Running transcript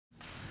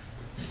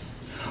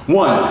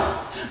1.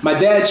 My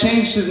dad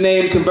changed his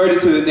name,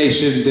 converted to the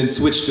nation, then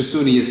switched to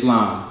Sunni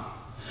Islam.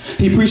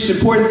 He preached the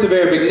importance of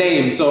Arabic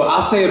names, so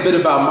I'll say a bit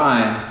about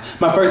mine.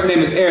 My first name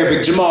is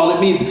Arabic, Jamal.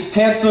 It means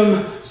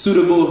handsome,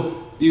 suitable,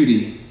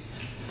 beauty.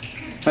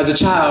 As a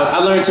child, I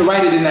learned to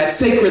write it in that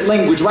sacred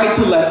language, right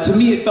to left. To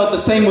me, it felt the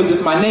same as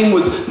if my name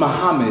was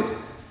Muhammad.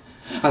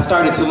 I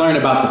started to learn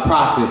about the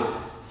Prophet,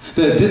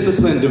 the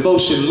discipline,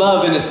 devotion,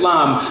 love in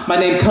Islam. My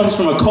name comes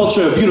from a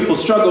culture of beautiful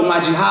struggle, my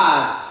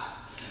jihad.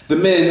 The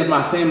men of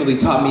my family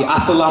taught me,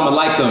 Assalamu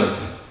alaikum,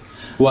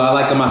 wa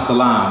alaikum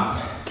assalam.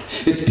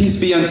 It's peace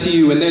be unto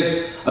you, and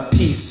there's a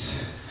piece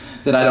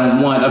that I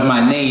don't want of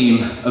my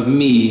name, of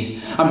me.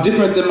 I'm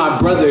different than my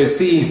brothers.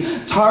 See,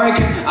 Tariq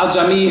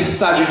Al-Jami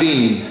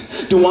Sadrud-Din,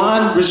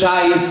 Duan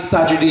Rajai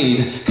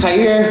Sadrud-Din,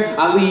 Khair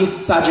Ali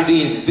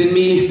Sadrud-Din, then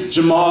me,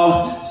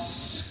 Jamal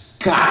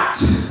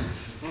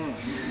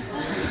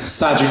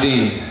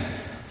Sadrud-Din.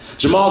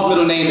 Jamal's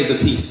middle name is a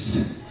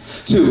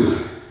piece. 2.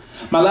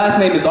 My last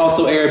name is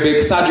also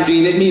Arabic,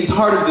 Sadrud-Din. It means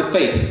heart of the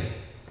faith.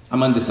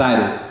 I'm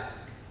undecided.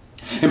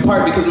 In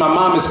part because my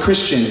mom is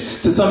Christian.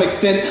 To some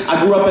extent,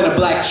 I grew up in a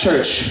black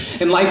church.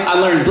 In life, I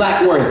learned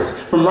black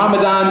worth, from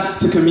Ramadan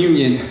to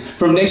communion,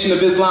 from Nation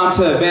of Islam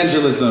to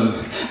evangelism.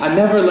 I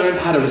never learned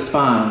how to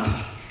respond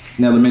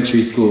in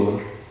elementary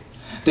school.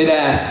 They'd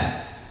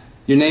ask,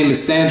 your name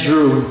is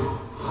Sandru,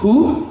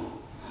 who?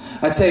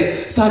 I'd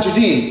say,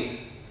 Sadrud-Din.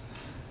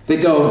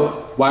 They'd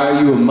go, why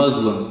are you a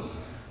Muslim?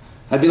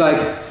 I'd be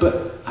like,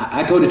 but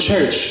I go to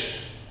church.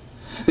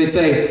 They'd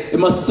say, it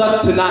must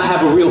suck to not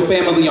have a real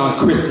family on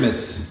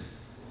Christmas.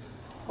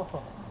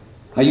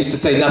 I used to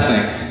say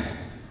nothing.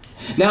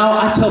 Now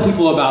I tell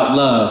people about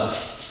love.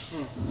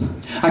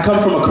 I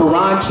come from a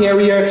Quran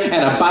carrier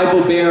and a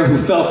Bible bearer who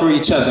fell for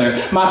each other.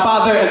 My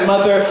father and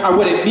mother are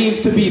what it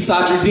means to be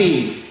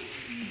Sadrud-Din.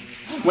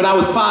 When I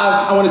was 5,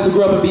 I wanted to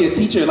grow up and be a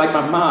teacher like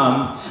my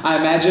mom. I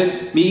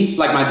imagined me,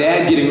 like my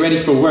dad, getting ready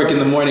for work in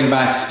the morning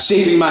by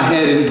shaving my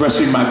head and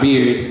brushing my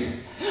beard.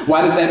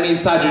 Why does that mean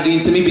Sadrud-Din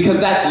to me? Because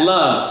that's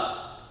love.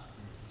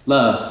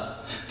 Love.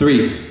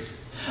 3.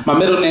 My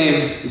middle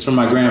name is from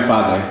my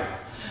grandfather.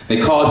 They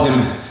called him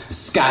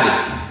Scotty.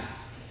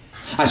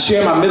 I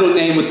share my middle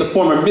name with the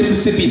former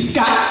Mississippi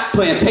Scott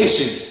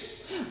plantation.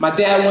 My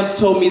dad once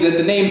told me that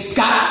the name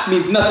Scott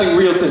means nothing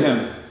real to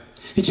him.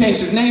 He changed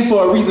his name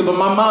for a reason, but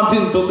my mom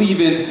didn't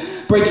believe in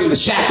breaking the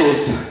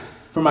shackles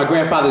from my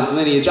grandfather's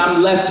lineage.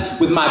 I'm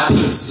left with my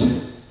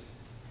peace.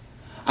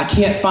 I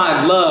can't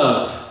find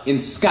love in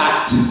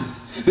Scott.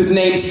 This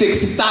name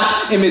sticks a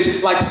stock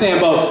image like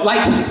Sambo,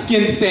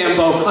 light-skinned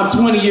Sambo. I'm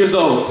 20 years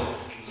old.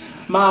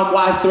 Mom,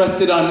 why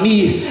thrust it on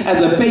me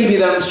as a baby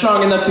that I'm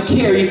strong enough to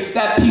carry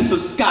that piece of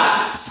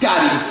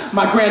Scotty?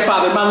 My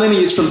grandfather, my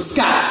lineage from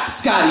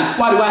Scotty.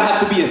 Why do I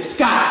have to be a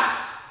Scott?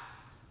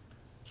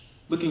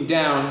 Looking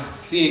down,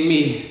 seeing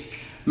me,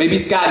 maybe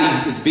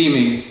Scotty is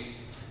beaming.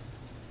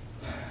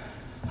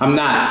 I'm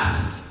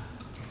not.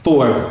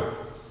 4,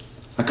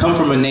 I come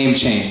from a name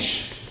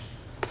change.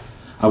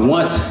 I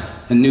want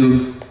a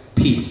new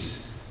peace.